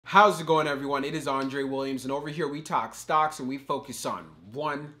How's it going, everyone? It is Andre Williams, and over here we talk stocks and we focus on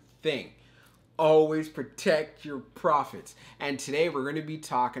one thing. Always protect your profits. And today we're going to be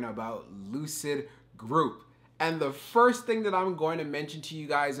talking about Lucid Group. And the first thing that I'm going to mention to you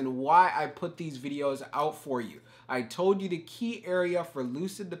guys and why I put these videos out for you. I told you the key area for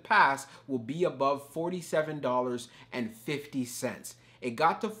Lucid to pass will be above $47.50. It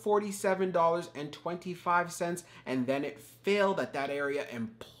got to $47.25 and then it failed at that area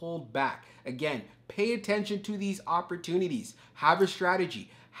and pulled back. Again, pay attention to these opportunities. Have a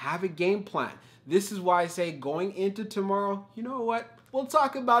strategy. Have a game plan. This is why I say going into tomorrow, you know what? We'll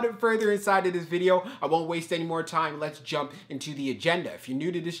talk about it further inside of this video. I won't waste any more time. Let's jump into the agenda. If you're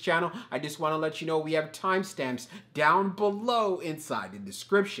new to this channel, I just want to let you know we have timestamps down below inside the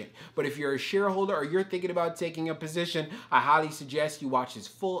description. But if you're a shareholder or you're thinking about taking a position, I highly suggest you watch this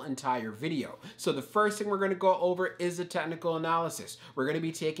full entire video. So the first thing we're going to go over is the technical analysis. We're going to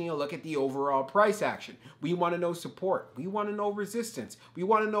be taking a look at the overall price action. We want to know support. We want to know resistance. We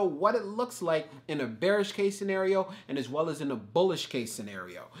want to know what it looks like in a bearish case scenario and as well as in a bullish case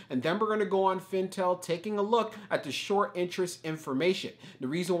scenario. And then we're going to go on Fintel, taking a look at the short interest information. The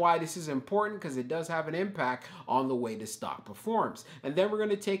reason why this is important because it does have an impact on the way the stock performs. And then we're going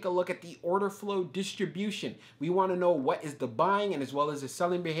to take a look at the order flow distribution. We want to know what is the buying and as well as the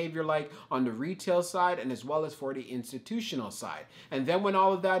selling behavior like on the retail side and as well as for the institutional side. And then when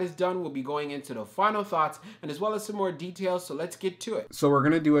all of that is done, we'll be going into the final thoughts and as well as some more details. So let's get to it. So we're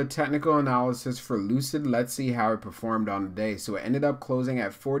going to do a technical analysis for Lucid. Let's see how it performed on the day. So it ended up closing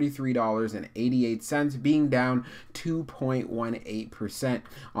at $43.88, being down 2.18%.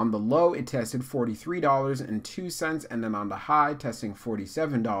 On the low, it tested $43.02, and then on the high, testing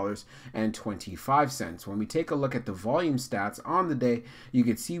 $47.25. When we take a look at the volume stats on the day, you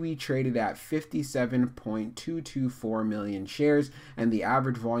can see we traded at 57.224 million shares, and the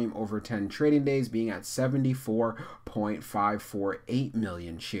average volume over 10 trading days being at 74.548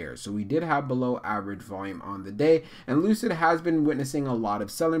 million shares. So we did have below average volume on the day, and Lucid has been witnessing a lot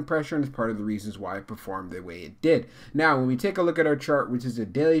of selling pressure and is part of the reasons why it performed the way it did. Now, when we take a look at our chart, which is a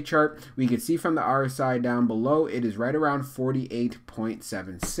daily chart, we can see from the RSI down below, it is right around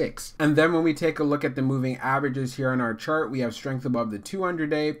 48.76. And then when we take a look at the moving averages here on our chart, we have strength above the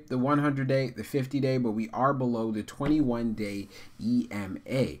 200-day, the 100-day, the 50-day, but we are below the 21-day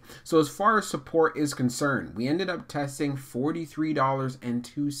EMA. So as far as support is concerned, we ended up testing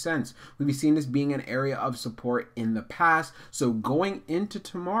 $43.02. We've seen this being an area of support in the past. So going into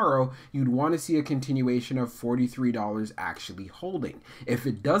tomorrow, you'd want to see a continuation of $43 actually holding. If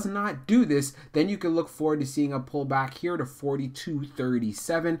it does not do this, then you can look forward to seeing a pullback here to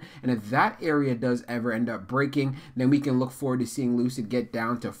 $42.37. And if that area does ever end up breaking, then we can look forward to seeing Lucid get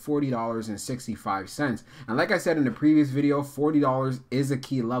down to $40.65. And like I said in the previous video, $40 is a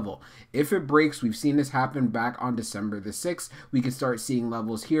key level. If it breaks, we've seen this happen back on December the 6th, we can start seeing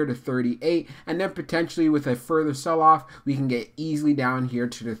levels here to 38, and then potentially with a further sell-off, we can get easily down here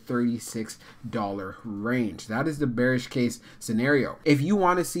to the $36 range. That is the bearish case scenario. If you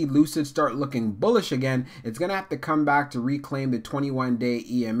want to see Lucid start looking bullish again, it's going to have to come back to reclaim the 21-day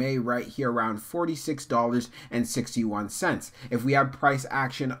EMA right here around $46.61. If we have price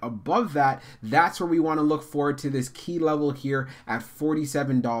action above that, that's where we want to look forward to this key level here at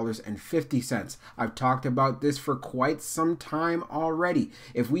 $47.50. I've talked about this for quite some time already.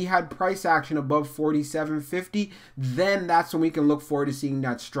 If we had price action above $47.50, then that's when we can look forward to seeing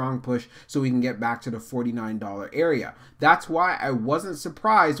that strong push so we can get back to the $49 area. That's why I wasn't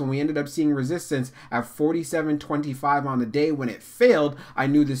surprised when we ended up seeing resistance at $47.25 on the day. When it failed, I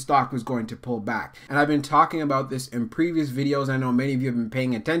knew the stock was going to pull back. And I've been talking about this in previous videos. I know many of you have been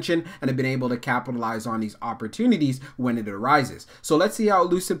paying attention and have been able to capitalize on these opportunities when it arises. So let's see how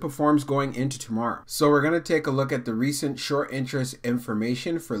Lucid performs going into tomorrow. So we're going to take a look at the recent short interest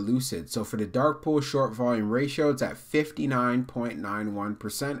information for Lucid. So for the dark pool short volume ratio, it's at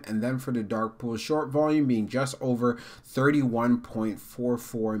 59.91%, and then for the dark pool short volume being just over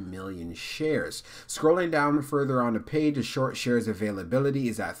 31.44 million shares. Scrolling down further on the page, the short shares availability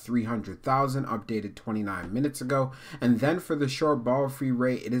is at 300,000, updated 29 minutes ago, and then for the short borrow free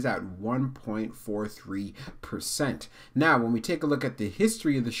rate, it is at 1.43%. Now, when we take a look at the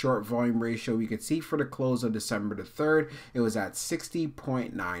history of the short volume ratio, we can see for the close of December the 3rd, it was at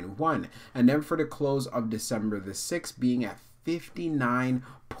 60.91, and then for the close of December the 6th being at 59.91.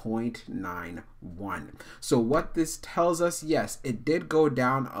 0.91. So what this tells us, yes, it did go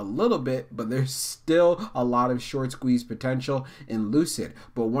down a little bit, but there's still a lot of short squeeze potential in Lucid.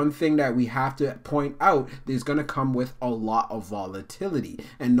 But one thing that we have to point out, there's going to come with a lot of volatility.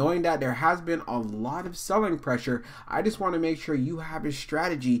 And knowing that there has been a lot of selling pressure, I just want to make sure you have a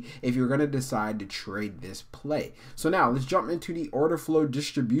strategy if you're going to decide to trade this play. So now let's jump into the order flow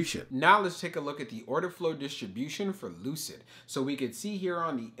distribution. Now let's take a look at the order flow distribution for Lucid. So we could see here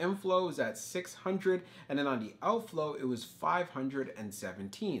on the inflow is at 600, and then on the outflow it was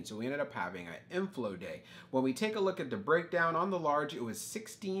 517. So we ended up having an inflow day. When we take a look at the breakdown on the large, it was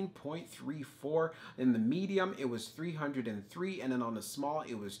 16.34. In the medium it was 303, and then on the small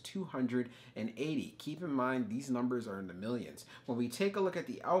it was 280. Keep in mind these numbers are in the millions. When we take a look at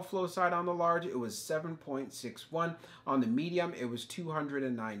the outflow side on the large, it was 7.61. On the medium it was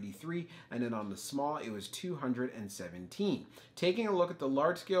 293, and then on the small it was 217. Taking a look at the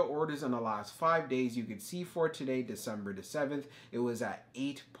large scale orders in the last 5 days, you could see for today, December the 7th, it was at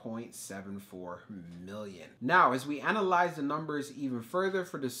 8.74 million. Now, as we analyze the numbers even further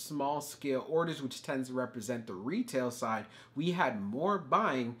for the small scale orders, which tends to represent the retail side, we had more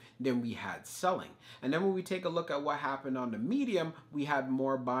buying than we had selling. And then when we take a look at what happened on the medium, we had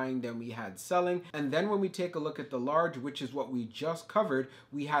more buying than we had selling. And then when we take a look at the large, which is what we just covered,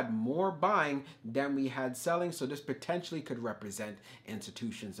 we had more buying than we had selling. So this potentially could represent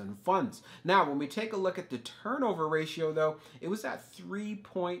institutions and funds. Now, when we take a look at the turnover ratio though, it was at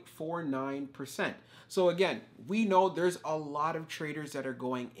 3.49%. So again, we know there's a lot of traders that are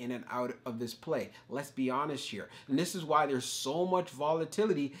going in and out of this play. Let's be honest here. And this is why there's so much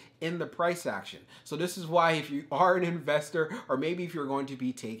volatility in the price action. So this is why if you are an investor, or maybe if you're going to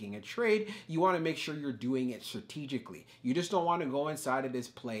be taking a trade, you want to make sure you're doing it strategically. You just don't want to go inside of this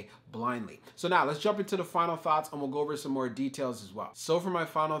play blindly. So now let's jump into the final thoughts, and we'll go over some more details as well. So for my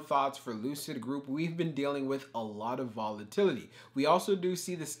final thoughts for Lucid Group, we've been dealing with a lot of volatility. We also do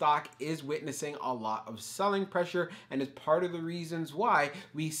see the stock is witnessing a lot of selling pressure, and it's part of the reasons why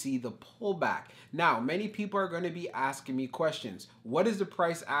we see the pullback. Now, many people are going to be asking me questions. What does the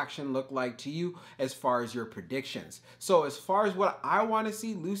price action look like to you as far as your predictions? So as far as what I want to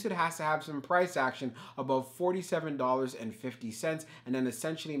see, Lucid has to have some price action above $47.50, and then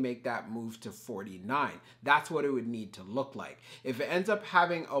essentially make that move to 49. That's what it would need to look like. If it ends up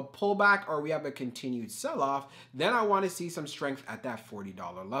having a pullback or we have a continued sell-off, then I want to see some strength at that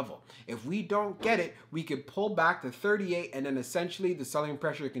 $40 level. If we don't get it, we could pull back to 38, and then essentially the selling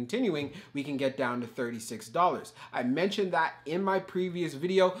pressure continuing, we can get down to $36. I mentioned that in my previous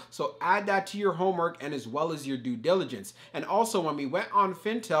video, so add that to your homework and as well as your due diligence. And also when we went on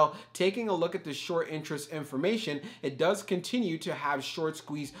Fintel, taking a look at the short interest information, it does continue to have short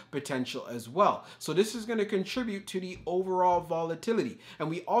squeeze potential as well. So this is going to contribute to the overall volatility. And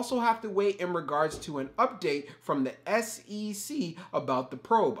we also have to wait in regards to an update from the SEC about the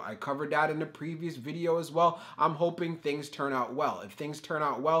probe. I covered that in the previous video as well. I'm hoping things turn out well. If things turn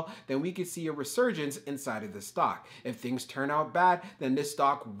out well, then we could see a resurgence inside of the stock. If things turn out bad, then this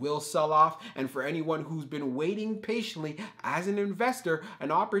stock will sell off. And for anyone who's been waiting patiently as an investor,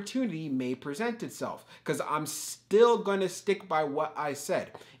 an opportunity may present itself, because I'm still going to stick by what I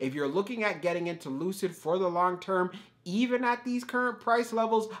said. If you're looking at getting into Lucid for the long term, even at these current price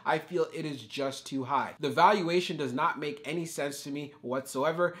levels, I feel it is just too high. The valuation does not make any sense to me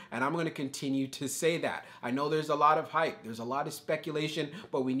whatsoever, and I'm going to continue to say that. I know there's a lot of hype, there's a lot of speculation,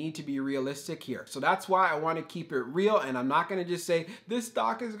 but we need to be realistic here. So that's why I want to keep it real, and I'm not going to just say this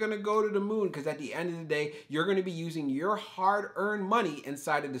stock is going to go to the moon, because at the end of the day, you're going to be using your hard-earned money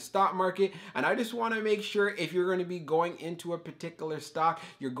inside of the stock market, and I just want to make sure if you're going to be going into a particular stock,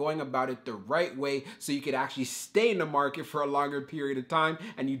 you're going about it the right way so you could actually stay in the market for a longer period of time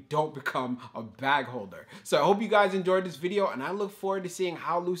and you don't become a bag holder. So I hope you guys enjoyed this video, and I look forward to seeing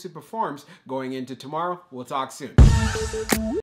how Lucid performs going into tomorrow. We'll talk soon.